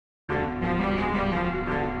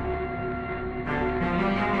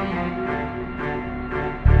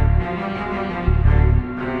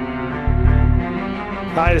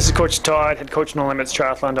Hi, this is Coach Todd, head coach No Limits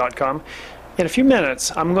Triathlon.com. In a few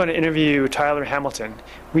minutes, I'm going to interview Tyler Hamilton.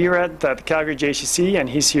 We are at the Calgary JCC, and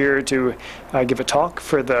he's here to give a talk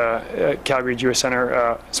for the Calgary Jewish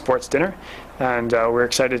Center Sports Dinner, and we're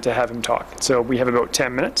excited to have him talk. So we have about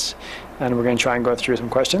 10 minutes, and we're going to try and go through some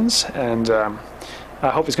questions, and I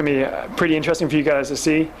hope it's going to be pretty interesting for you guys to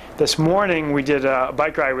see. This morning, we did a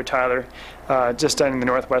bike ride with Tyler just down in the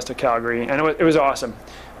northwest of Calgary, and it was awesome.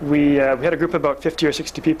 We had a group of about 50 or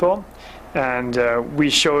 60 people, and we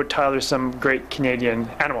showed Tyler some great Canadian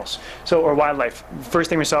animals, or wildlife. First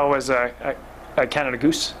thing we saw was a Canada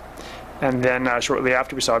goose, and then shortly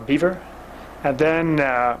after we saw a beaver, and then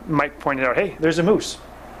Mike pointed out, hey, there's a moose.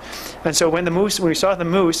 And so when we saw the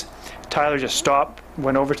moose, Tyler just stopped,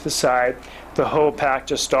 went over to the side, the whole pack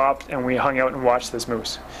just stopped, and we hung out and watched this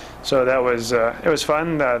moose. So that was it was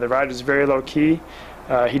fun. The ride was very low key.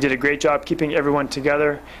 He did a great job keeping everyone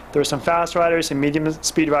together. There were some fast riders, some medium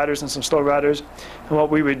speed riders, and some slow riders. And what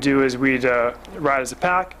we would do is we'd ride as a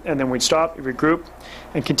pack, and then we'd stop, regroup,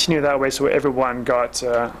 and continue that way so everyone got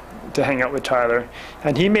to hang out with Tyler.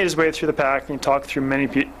 And he made his way through the pack and talked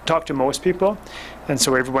to most people, and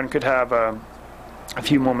so everyone could have a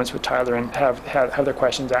few moments with Tyler and have their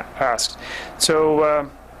questions asked. So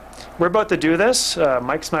we're about to do this.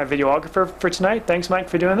 Mike's my videographer for tonight. Thanks, Mike,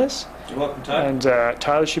 for doing this. You're welcome, Todd. And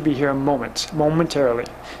Tyler should be here momentarily.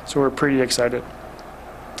 So we're pretty excited.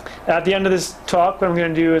 At the end of this talk, what I'm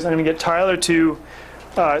going to do is I'm going to get Tyler to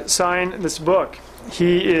sign this book.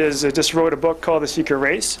 He just wrote a book called The Secret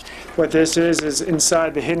Race. What this is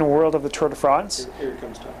inside the hidden world of the Tour de France. Here it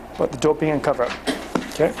comes, Todd. About the doping and cover-up.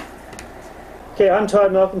 Okay. Okay, I'm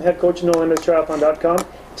Todd Malcolm, head coach of No Limits Triathlon.com.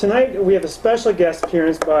 Tonight we have a special guest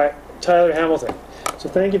appearance by Tyler Hamilton. So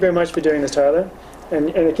thank you very much for doing this, Tyler. And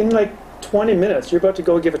in like 20 minutes, you're about to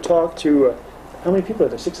go give a talk to, how many people are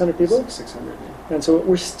there? 600 people? 600, yeah. And so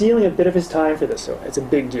we're stealing a bit of his time for this, so it's a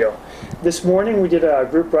big deal. This morning we did a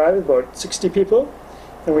group ride with about 60 people,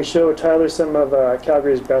 and we showed Tyler some of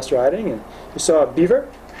Calgary's best riding. And you saw a beaver,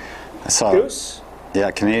 I saw goose. Yeah,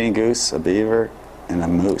 Canadian goose, a beaver, and a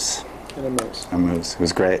moose. And a moose. A moose. It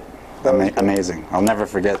was great. Amazing. I'll never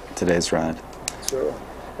forget today's ride. So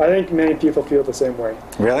I think many people feel the same way.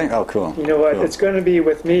 Really? Oh, cool. You know what? Cool. It's going to be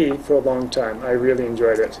with me for a long time. I really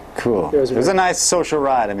enjoyed it. Cool. It was a nice social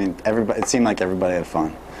ride. I mean, it seemed like everybody had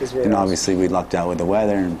fun. Really obviously we lucked out with the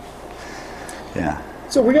weather. And yeah.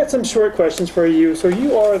 So we got some short questions for you. So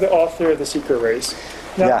you are the author of The Secret Race.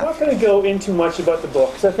 Now, yeah. I'm not going to go into much about the book,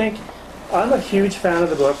 because I think I'm a huge fan of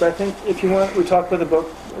the book, but I think if you want, we talk about the book,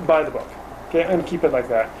 buy the book. Okay, I'm going to keep it like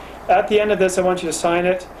that. At the end of this, I want you to sign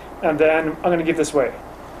it, and then I'm going to give this away.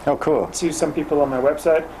 Oh, cool. To some people on my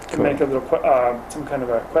website to Cool. make a little, some kind of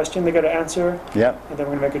a question they got to answer. Yep. And then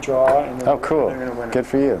we're going to make a draw. And then Oh, cool. they're going to win it. Good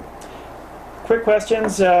for you. Quick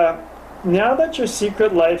questions. Now that your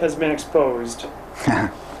secret life has been exposed,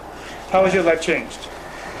 how has your life changed?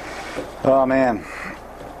 Oh man,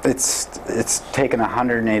 it's taken a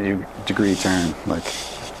 180-degree turn. Like,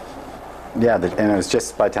 yeah, and it was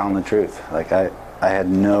just by telling the truth. Like I had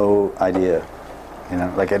no idea.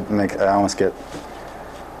 Like I almost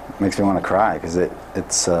makes me want to cry, because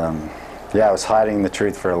it's yeah, I was hiding the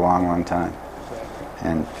truth for a long time,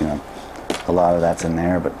 and a lot of that's in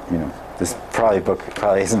there. But this book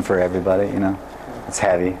isn't for everybody. It's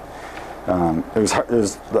heavy. It was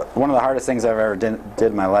one of the hardest things I've ever did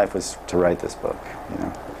in my life was to write this book.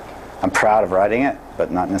 I'm proud of writing it,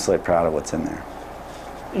 but not necessarily proud of what's in there.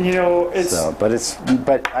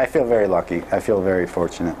 But I feel very lucky. I feel very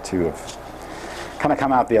fortunate to have kind of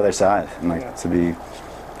come out the other side, and to be.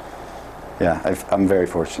 Yeah, I'm very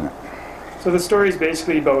fortunate. So the story is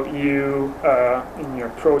basically about you in your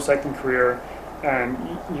pro cycling career, and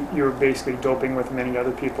you were basically doping with many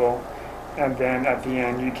other people, and then at the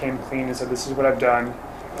end you came clean and said, "This is what I've done."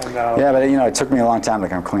 And yeah, but it took me a long time to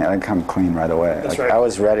come clean. I didn't come clean right away. That's right. I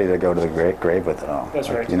was ready to go to the grave with it all. That's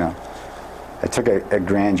right. It took a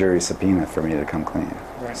grand jury subpoena for me to come clean.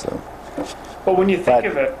 Right. So. But when you think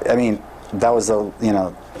of it, I mean, that was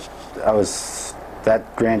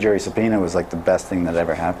that grand jury subpoena was like the best thing that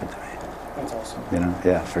ever happened to me. That's awesome.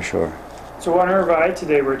 Yeah, for sure. So on our ride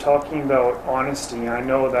today, we're talking about honesty. And I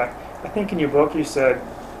know that, I think in your book you said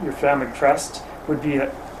your family crest would be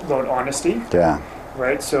about honesty. Yeah.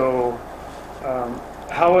 Right? So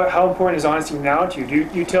how important is honesty now to you?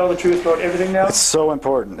 Do you tell the truth about everything now? It's so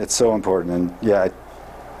important. It's so important. And yeah,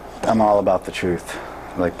 I'm all about the truth.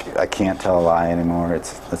 Like, I can't tell a lie anymore.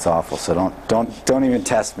 It's awful. So don't even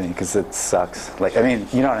test me, because it sucks. Like, I mean,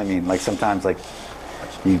 you know what I mean? Like, sometimes, like,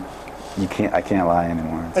 I can't lie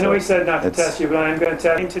anymore. I know he said not to test you, but I'm going to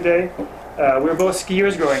test you today. We were both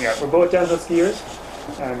skiers growing up. We're both downhill skiers.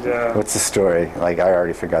 And What's the story? Like, I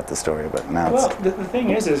already forgot the story, but now well, it's... the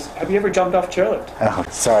thing is have you ever jumped off chairlift? Oh,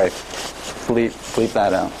 sorry. Bleep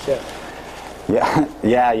that out.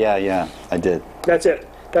 Yeah, I did. That's it.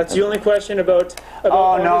 That's the only question about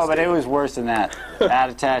Oh, no, but it was worse than that.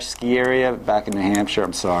 Attitash ski area back in New Hampshire.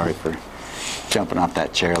 I'm sorry for jumping off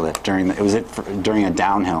that chairlift during a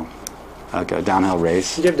downhill, like a downhill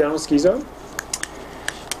race. Did you have downhill ski zone?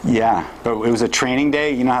 Yeah, but it was a training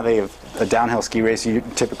day. You know how they have a downhill ski race? You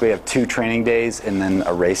typically have 2 training days and then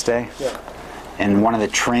a race day. Yeah. And one of the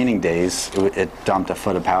training days, it dumped a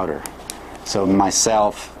foot of powder. So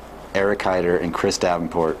myself, Eric Heider, and Chris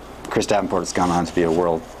Davenport. Chris Davenport's gone on to be a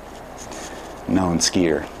world-known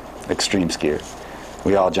skier, extreme skier.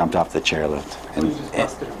 We all jumped off the chairlift.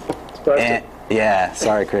 Yeah,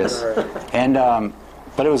 sorry, Chris. And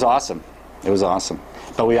but it was awesome. It was awesome.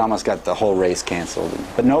 But we almost got the whole race canceled.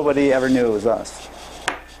 But nobody ever knew it was us.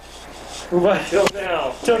 Till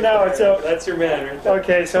now. That's your man right there.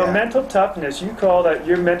 Okay, so Yeah. mental toughness, you call that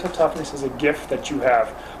your mental toughness is a gift that you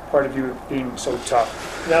have, part of you being so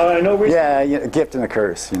tough. Now, I know Yeah, a gift and a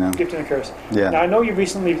curse, you know. gift and a curse. Yeah. Now, I know you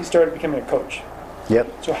recently started becoming a coach. Yep.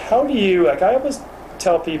 So how do you, like I always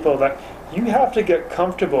tell people that you have to get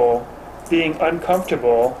comfortable being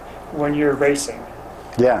uncomfortable when you're racing.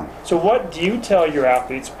 Yeah. So what do you tell your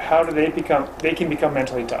athletes, how do they can become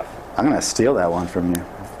mentally tough? I'm going to steal that one from you.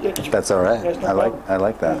 Yeah, If that's all right. Yes, no I problem.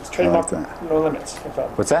 like that. It's I trademark, like that. no limits, no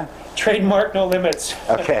problem. What's that? Trademark, no limits.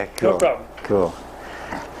 Okay, cool. No problem. Cool.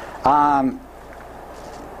 I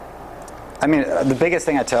mean, the biggest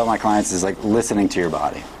thing I tell my clients is like listening to your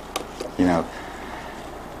body. You know,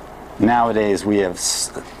 nowadays we have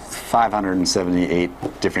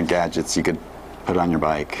 578 different gadgets you could put on your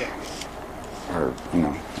bike, or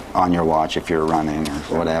on your watch if you're running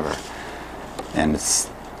or whatever. And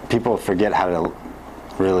people forget how to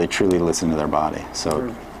really truly listen to their body.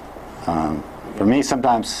 So for me,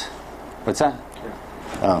 sometimes, what's that?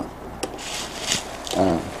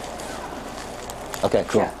 Okay,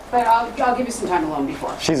 cool. Yeah, but I'll give you some time alone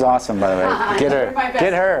before. She's awesome, by the way. Get her. My best.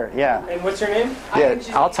 Get her. Yeah. And what's your name? Yeah.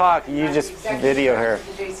 I'll talk. You I'm just the executive video her.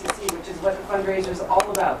 director of the JCC, which is what the fundraiser is all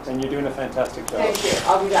about. And you're doing a fantastic job. Thank you.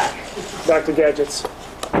 I'll be back. Back to gadgets.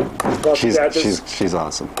 She's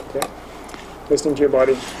awesome. Okay. Listening to your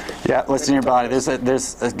body. Yeah, listen to your body. There's a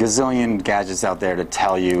gazillion gadgets out there to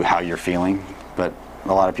tell you how you're feeling, but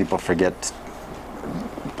a lot of people forget.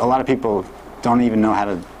 A lot of people don't even know how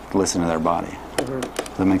to listen to their body. Does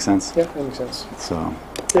that make sense? Yeah, that makes sense. So.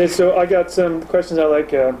 Okay, so I got some questions I like.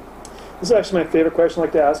 This is actually my favorite question I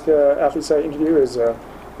like to ask athletes I interview is,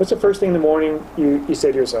 what's the first thing in the morning you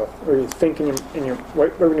say to yourself, or you think in your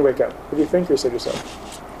right when you wake up? What do you think or say to yourself?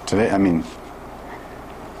 Today, I mean,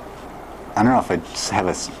 I don't know if I have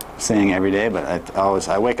a saying every day, but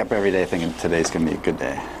I wake up every day thinking today's going to be a good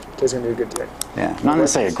day. Today's going to be a good day. Yeah, not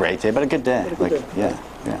necessarily a great day, but a good day. A good day.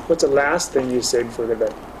 Yeah. What's the last thing you say before you go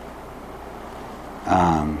to bed?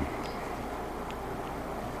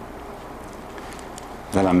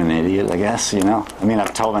 That I'm an idiot, I guess, I mean,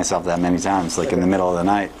 I've told myself that many times, like in the middle of the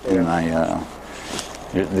night, in my,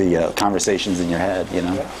 the conversations in your head,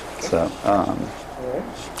 Yeah. So, All right.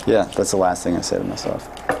 yeah, that's the last thing I say to myself.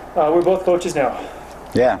 We're both coaches now,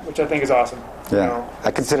 Yeah, which I think is awesome. yeah.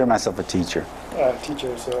 I consider myself a teacher.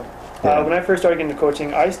 Teacher, so. Yeah. When I first started getting into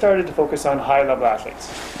coaching, I started to focus on high-level athletes.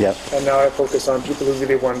 Yep, And now I focus on people who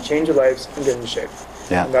really want to change their lives and get in shape. And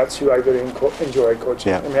yeah, that's who I really enjoy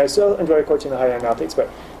coaching. Yeah. I mean, I still enjoy coaching the high-end athletes, but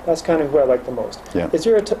that's kind of who I like the most. Yeah. Is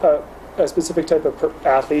there a specific type of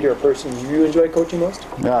athlete or person you enjoy coaching most?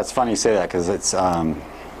 No, it's funny you say that, because it's,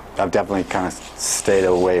 I've definitely kind of stayed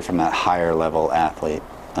away from that higher level athlete.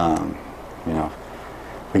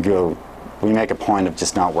 We make a point of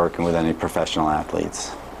just not working with any professional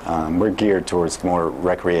athletes. We're geared towards more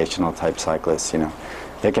recreational type cyclists.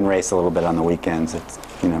 They can race a little bit on the weekends,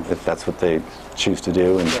 if that's what they choose to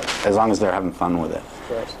do, and as long as they're having fun with it.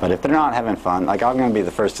 Right. But if they're not having fun, like, I'm going to be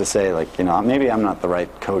the first to say, like, maybe I'm not the right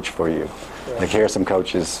coach for you. Right. Like, here are some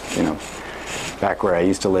coaches, back where I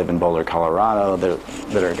used to live in Boulder, Colorado,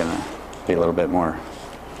 that are going to be a little bit more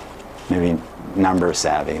maybe number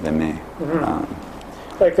savvy than me.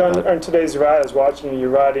 Like on today's ride, I was watching you,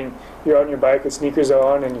 you're out on your bike with sneakers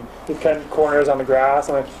on, and you cut corners on the grass.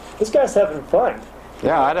 I'm like, this guy's having fun.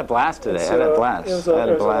 Yeah, I had a blast today. I had a blast. It was I had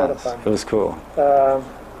a a lot of blast. fun. It was cool. A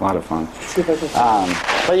lot of fun. See if I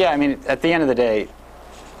can But yeah, I mean, at the end of the day,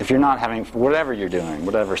 if you're not having, whatever you're doing,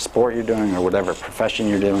 whatever sport you're doing, or whatever profession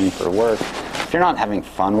you're doing for work, if you're not having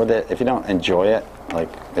fun with it, if you don't enjoy it, like,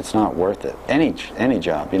 it's not worth it. Any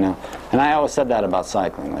job, And I always said that about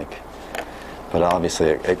cycling, like, but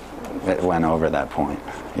obviously it went over that point,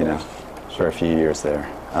 for a few years there.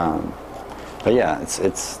 But yeah,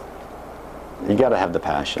 it's you got to have the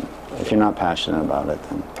passion. If you're not passionate about it,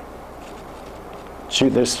 then shoot,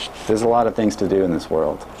 there's a lot of things to do in this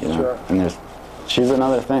world, you know. Sure. And she's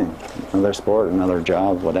another thing, another sport, another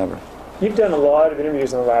job, whatever. You've done a lot of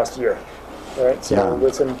interviews in the last year, right? So Yeah.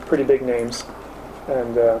 with some pretty big names.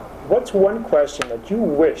 And what's one question that you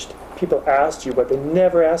wished people asked you, but they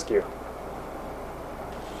never ask you?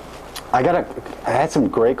 I had some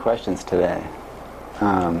great questions today.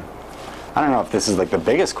 I don't know if this is like the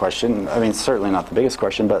biggest question. I mean, certainly not the biggest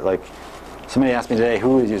question, but like somebody asked me today,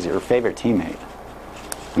 who is your favorite teammate?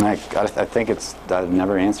 And I think I've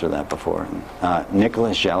never answered that before.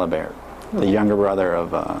 Nicolas Jalabert, the younger brother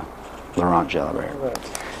of Laurent Jalabert.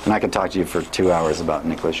 Right. And I could talk to you for 2 hours about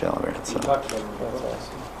Nicolas Jalabert. So. Talked about it.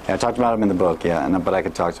 Yeah, I talked about him in the book, yeah, but I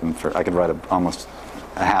could talk to him I could write almost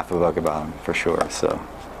a half a book about him for sure. So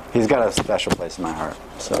he's got a special place in my heart.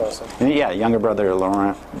 So Awesome. and yeah, younger brother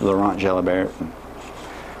Laurent Jalabert,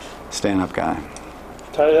 stand-up guy.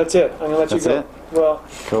 Tyler, that's it. I'm going to let That's you go. it? Well,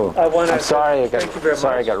 Cool. I want to I'm sorry. thank you very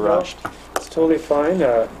Sorry, I much. got No, rushed. it's totally fine.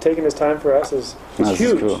 Taking this time for us is No, this is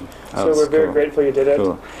huge. cool. Oh, So this we're is very cool. grateful you did it.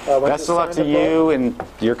 Cool. Went Best of luck to sign the book. you and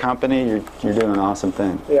your company. You're doing an awesome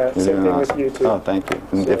thing. Yeah, You're same doing thing with awesome. you, too. Oh, thank you.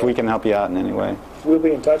 And if we can help you out in any way, We'll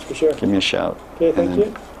be in touch for sure. give me a shout. Okay, thank And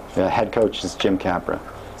you. The head coach is Jim Capra.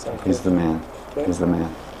 Sounds He's good. the man. Okay. He's the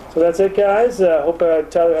man. So that's it, guys. Hope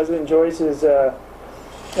Tyler enjoys his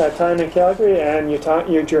time in Calgary and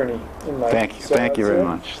your journey in life. Thank you. So Thank you that's very it.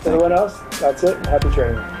 much. Thank Everyone else, that's it. Happy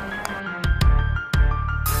training.